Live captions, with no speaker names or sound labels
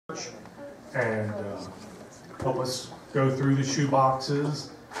and help us go through the shoe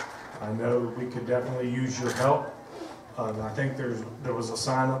boxes. I know we could definitely use your help. I think there was a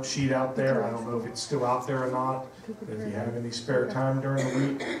sign-up sheet out there. I don't know if it's still out there or not. If you have any spare time during the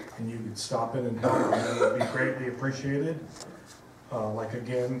week and you could stop in and help, it would be greatly appreciated. Like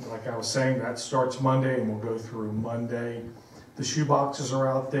I was saying, that starts Monday and we'll go through Monday. The shoe boxes are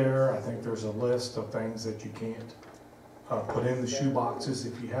out there. I think there's a list of things that you can't put in the shoe boxes.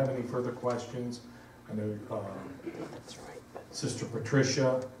 If you have any further questions, I know Sister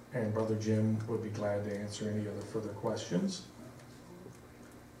Patricia and Brother Jim would be glad to answer any other further questions.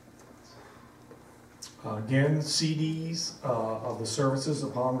 Again, CDs of the services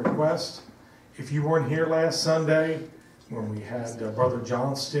upon request. If you weren't here last Sunday when we had Brother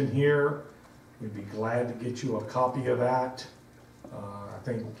Johnston here, we'd be glad to get you a copy of that. I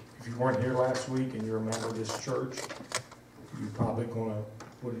think if you weren't here last week and you're a member of this church, you're probably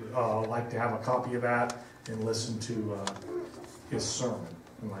would like to have a copy of that and listen to his sermon.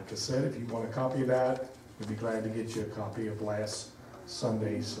 And like I said, if you want a copy of that, we'd be glad to get you a copy of last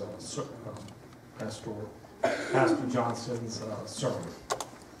Sunday's Pastor Johnston's sermon.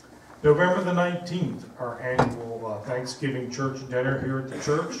 November the 19th, our annual Thanksgiving church dinner here at the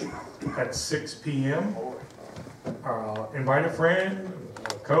church at 6 p.m. Invite a friend,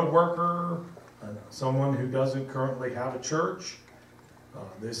 a co-worker, someone who doesn't currently have a church.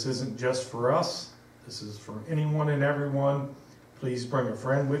 This isn't just for us. This is for anyone and everyone. Please bring a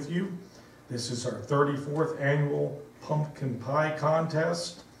friend with you. This is our 34th annual pumpkin pie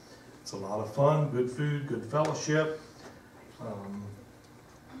contest. It's a lot of fun, good food, good fellowship.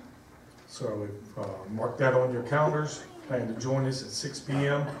 So mark that on your calendars. Plan to join us at 6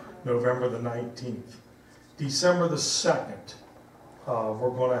 p.m. November the 19th. December the 2nd,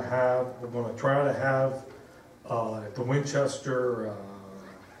 we're going to try to have at the Winchester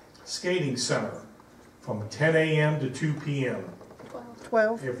Skating Center from 10 a.m. to 2 p.m.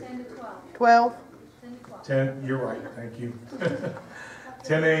 12. 10 to 12. 12. 10, you're right, thank you.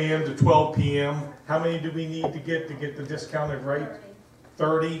 10 a.m. to 12 p.m. How many do we need to get the discounted rate?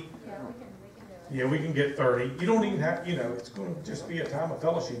 30? Yeah, we can do it. Yeah, we can get 30. You don't even have, it's going to just be a time of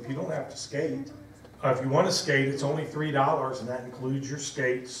fellowship. You don't have to skate. If you want to skate, it's only $3, and that includes your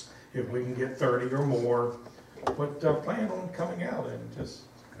skates, if we can get 30 or more. But plan on coming out and just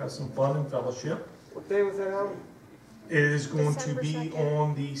have some fun and fellowship. What day was that on? It is going to December be 2nd.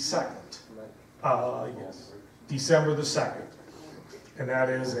 on the 2nd. Yes, December the 2nd. And that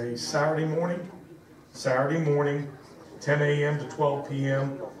is a Saturday morning, 10 a.m. to 12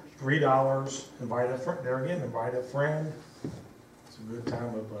 p.m., $3. Invite a friend, there again, invite a friend. It's a good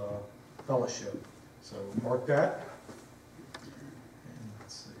time of fellowship. So mark that. And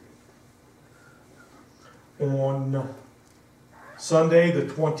let's see. On Sunday the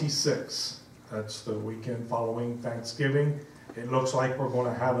 26th, that's the weekend following Thanksgiving, it looks like we're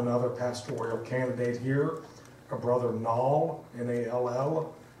going to have another pastoral candidate here, a Brother Nall,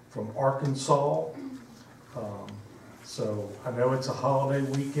 N-A-L-L, from Arkansas. So I know it's a holiday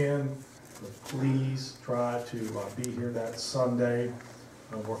weekend, but please try to be here that Sunday.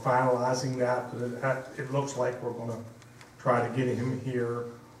 We're finalizing that, but it looks like we're going to try to get him here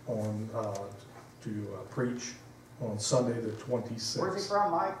on to preach on Sunday the 26th. Where's he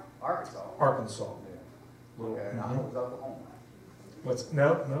from, Mike? Arkansas. Arkansas. Okay, I know it's Oklahoma.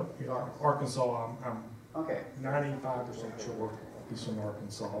 No, Arkansas. I'm Okay. 95% sure he's from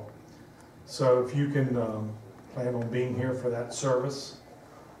Arkansas. So if you can plan on being here for that service.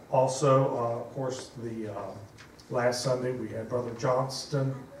 Also, of course, the last Sunday we had Brother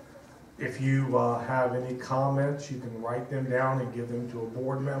Johnston. If you have any comments, you can write them down and give them to a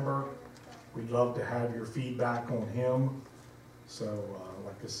board member. We'd love to have your feedback on him. So,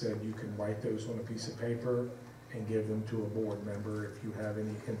 like I said, you can write those on a piece of paper and give them to a board member if you have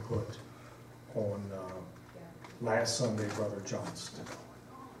any input on last Sunday, Brother Johnston.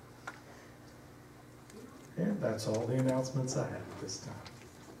 And that's all the announcements I have at this time.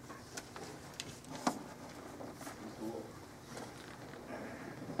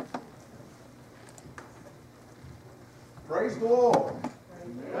 Praise the Lord.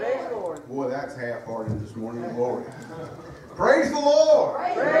 Praise the Lord. Boy, that's half-hearted this morning. Glory. Praise the Lord.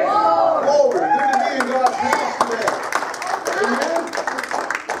 Praise the Lord. Glory. Good to be in God's house today. Amen.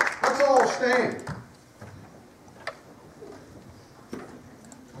 Let's all stand.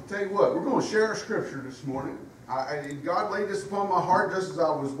 I'll tell you what, we're going to share a scripture this morning. God laid this upon my heart just as I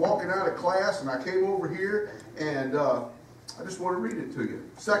was walking out of class, and I came over here, and I just want to read it to you.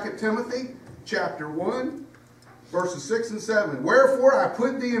 2 Timothy chapter 1. Verses 6 and 7. Wherefore I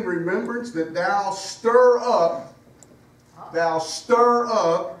put thee in remembrance that thou stir up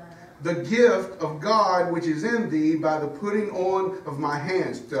the gift of God which is in thee by the putting on of my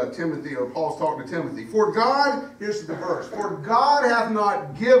hands. Timothy, or Paul's talking to Timothy. For God, here's the verse, for God hath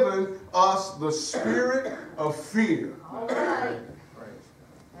not given us the spirit of fear. All right.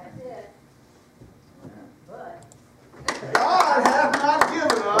 That's it. But God hath not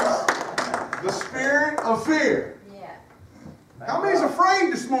given us the spirit of fear. yeah. How many's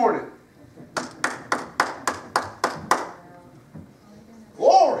afraid this morning?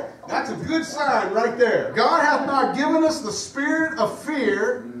 Glory. That's a good sign right there. God hath not given us the spirit of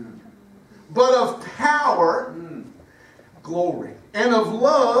fear, but of power, glory, and of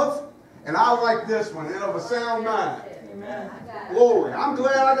love, and I like this one, and of a sound mind. Glory. I'm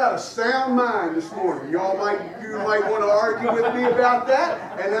glad I got a sound mind this morning. You might want to argue with me about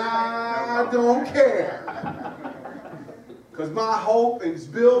that, and I don't care. Because my hope is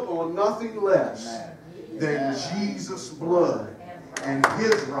built on nothing less than Jesus' blood and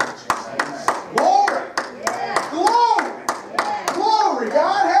His righteousness. Glory! Glory! Glory!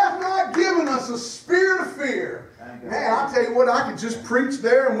 God hath not given us a spirit of fear. Man, I'll tell you what, I could just preach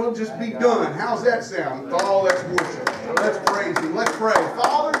there and we'll just be done. How's that sound? Oh, let's worship. Let's praise Him. Let's pray.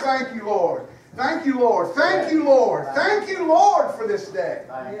 Father, thank you, Lord. Thank you, Lord. Thank you, Lord. Thank you, Lord, for this day.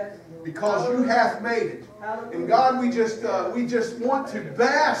 Because you hath made it. And God, we just want to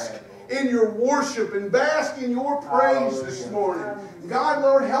bask in your worship and bask in your praise this morning. God,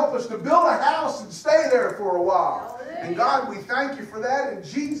 Lord, help us to build a house and stay there for a while. And God, we thank you for that in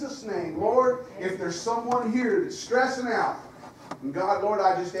Jesus' name. Lord, if there's someone here that's stressing out, and God, Lord,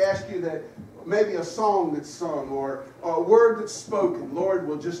 I just ask you that maybe a song that's sung or a word that's spoken, Lord,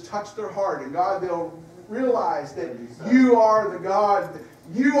 will just touch their heart. And God, they'll realize that you are the God.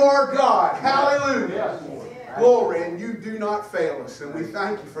 You are God. Hallelujah. Glory. And you do not fail us. And we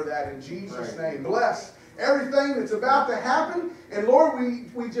thank you for that in Jesus' name. Bless everything that's about to happen. And Lord,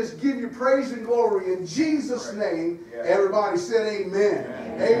 we just give you praise and glory in Jesus' name. Everybody said amen.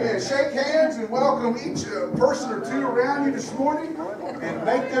 Amen. Shake hands and welcome each person or two around you this morning and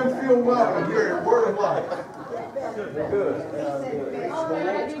make them feel welcome here at Word of Life.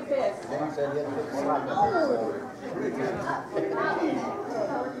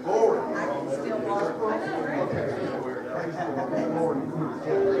 Glory.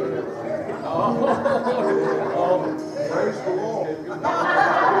 Praise the Lord.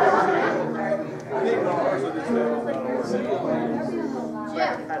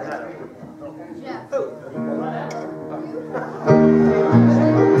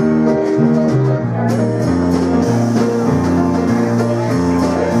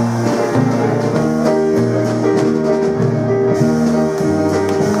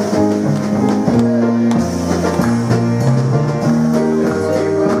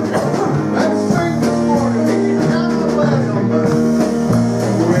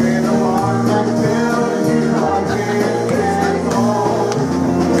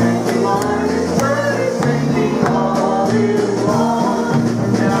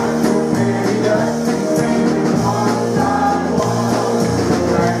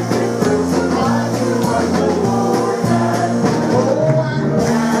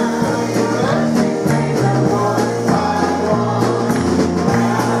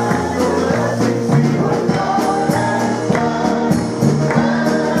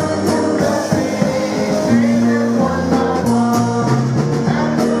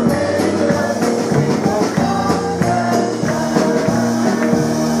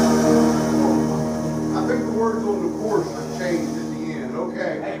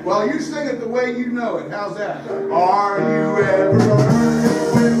 Well, you sing it the way you know it. How's that? Are you ever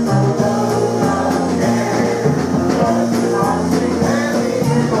hurt with the love again?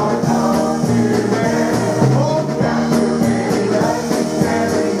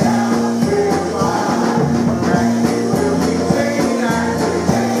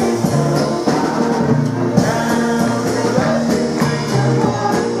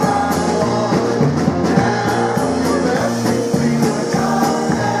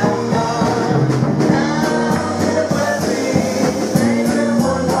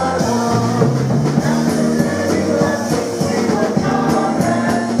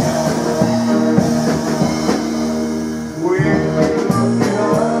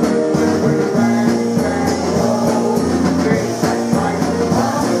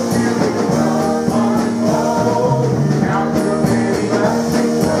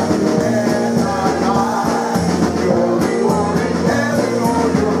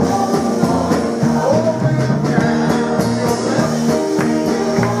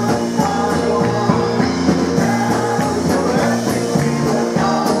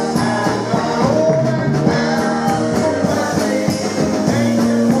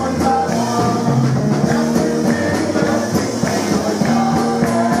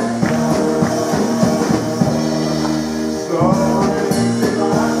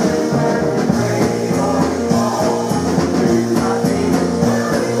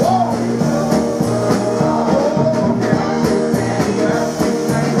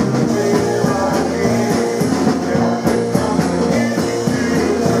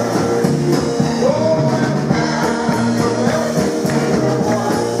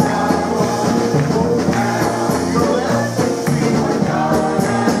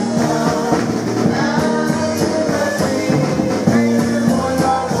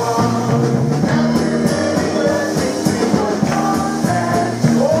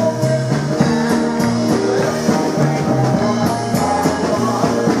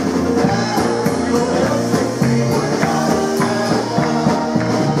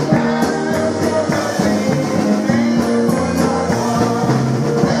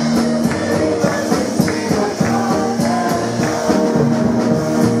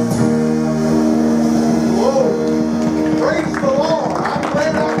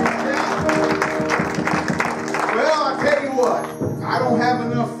 don't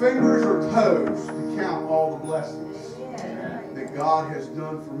have enough fingers or toes to count all the blessings that God has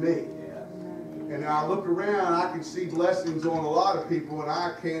done for me. And I look around, I can see blessings on a lot of people, and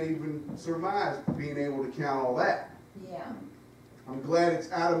I can't even surmise being able to count all that. Yeah. I'm glad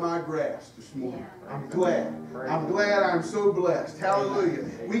it's out of my grasp this morning. I'm glad. I'm glad I'm so blessed. Hallelujah.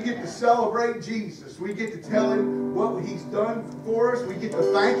 We get to celebrate Jesus. We get to tell him what he's done for us. We get to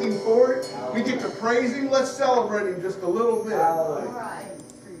thank him for it. We get to praise him. Let's celebrate him just a little bit. All right.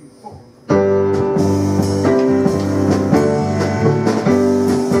 Celebrate.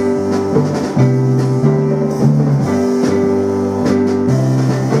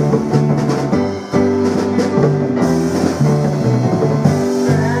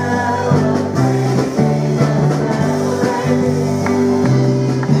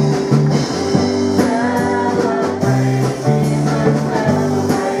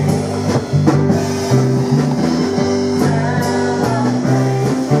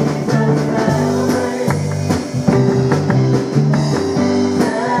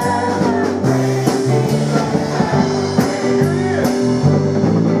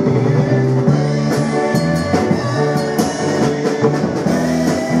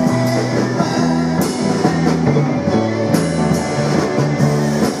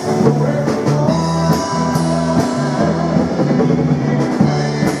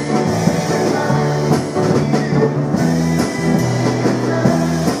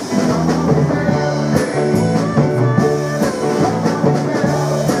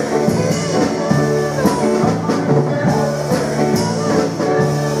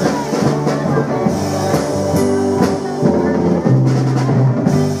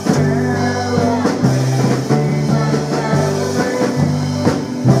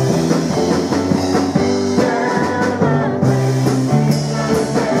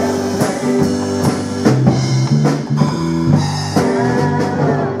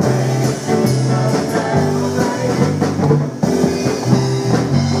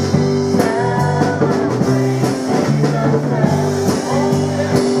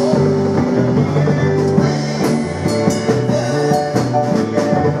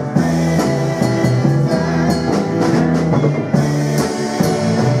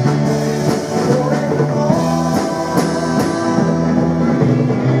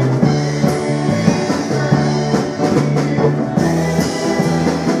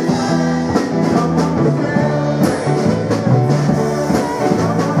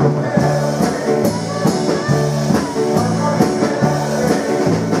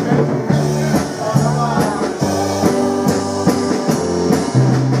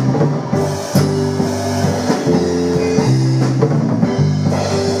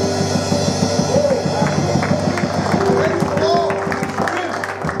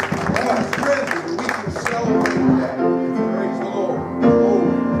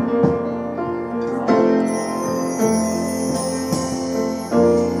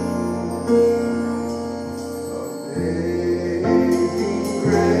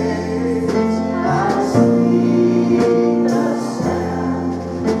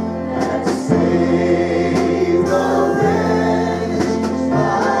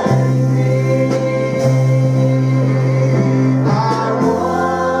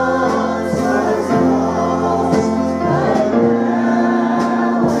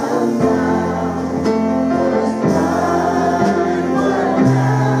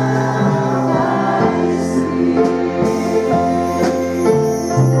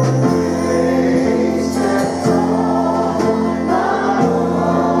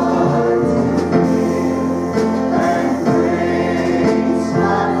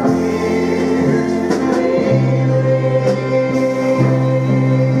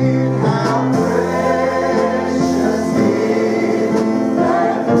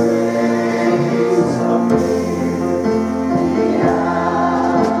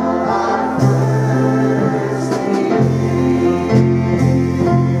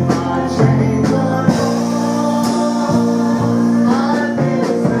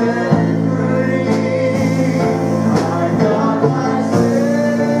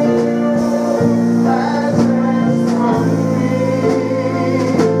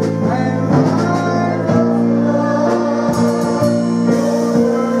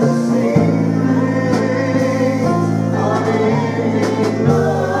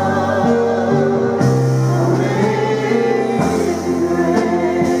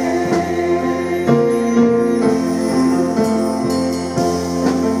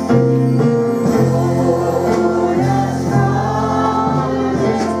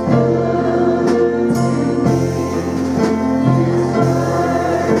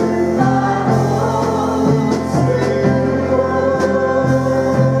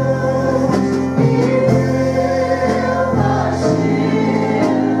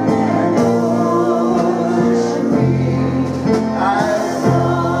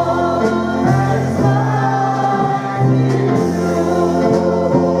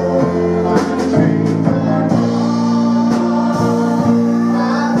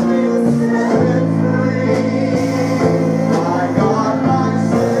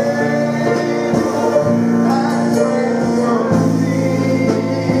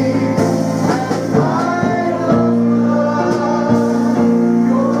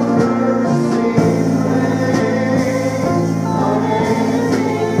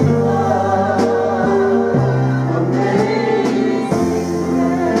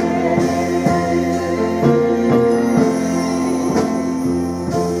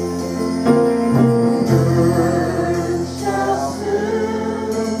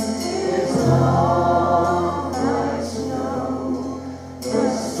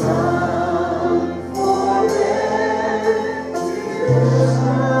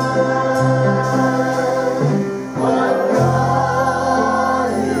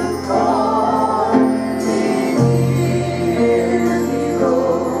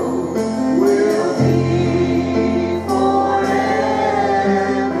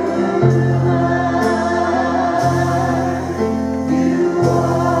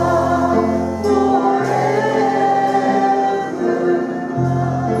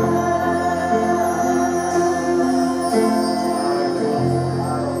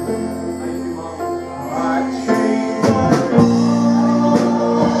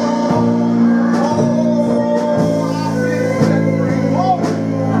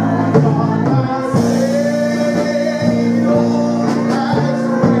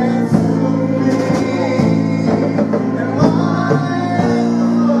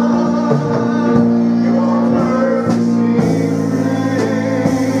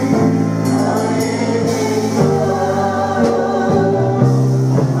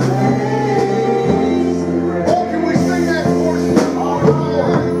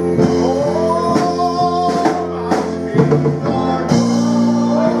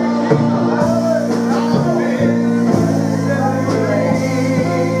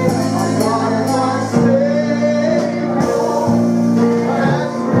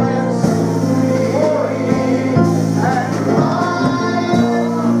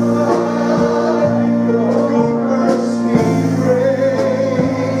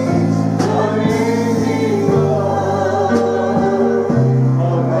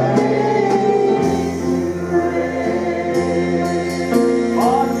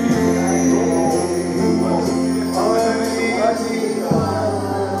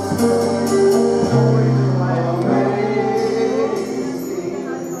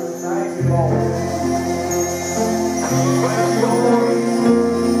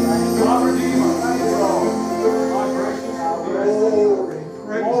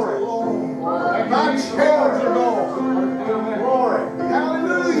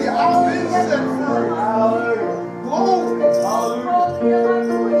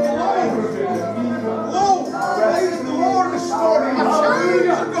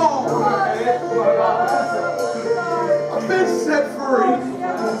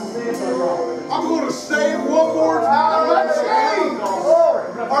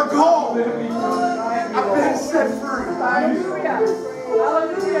 gone. I've been set free. Hallelujah.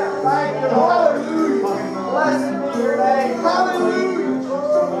 Hallelujah. Thank you, hallelujah. Blessed be your name. Hallelujah.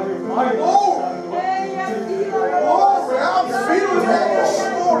 Lord. Glory, I'm feeling that this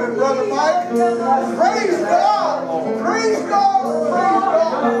morning, Brother Mike. Praise God. Praise God. Praise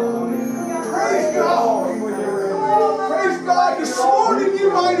God. Praise God. Praise God. This morning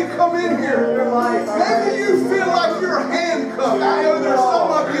you might have come in here. Maybe you feel like you're handcuffed. I know there's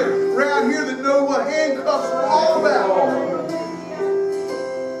some of you around here that know what handcuffs are all about.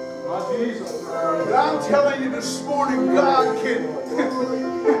 But I'm telling you this morning, God's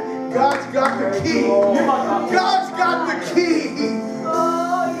got the key. God's got the key.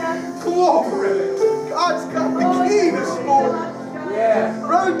 Glory. God's got the key this morning.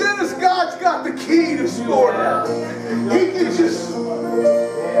 Brother Dennis, God's got the key this morning. He can just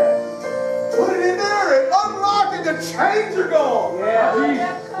put it in there and unlock it. The chains are gone.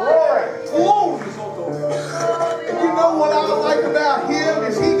 Glory. And you know what I like about him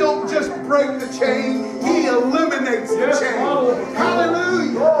is he don't just break the chain, he eliminates the chain.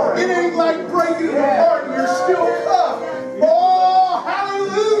 Hallelujah. It ain't like breaking it apart and you're still cuffed. Oh,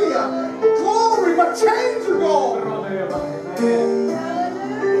 hallelujah. Glory, my chains are gone.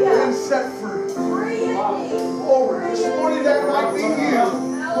 And set free. Glory. This morning that might be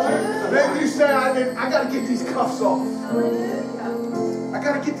you. Maybe you say, I got to get these cuffs off. I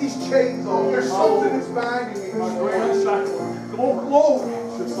got to get these chains off. There's something that's binding me. Oh, Lord.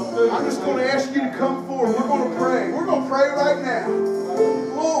 I'm just going to ask you to come forward. We're going to pray. We're going to pray right now.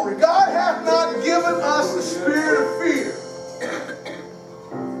 Glory. God hath not given us the spirit of fear.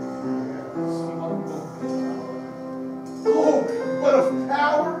 Glory. But of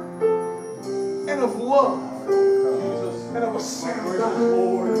power and of love and of a sound mind.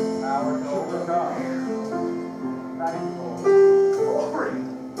 Glory.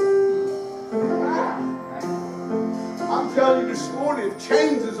 I'm telling you this morning, if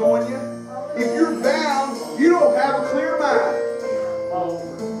chains is on you, if you're bound, you don't have a clear mind.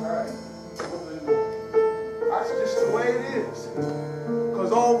 That's just the way it is.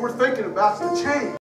 Because all we're thinking about is the chain.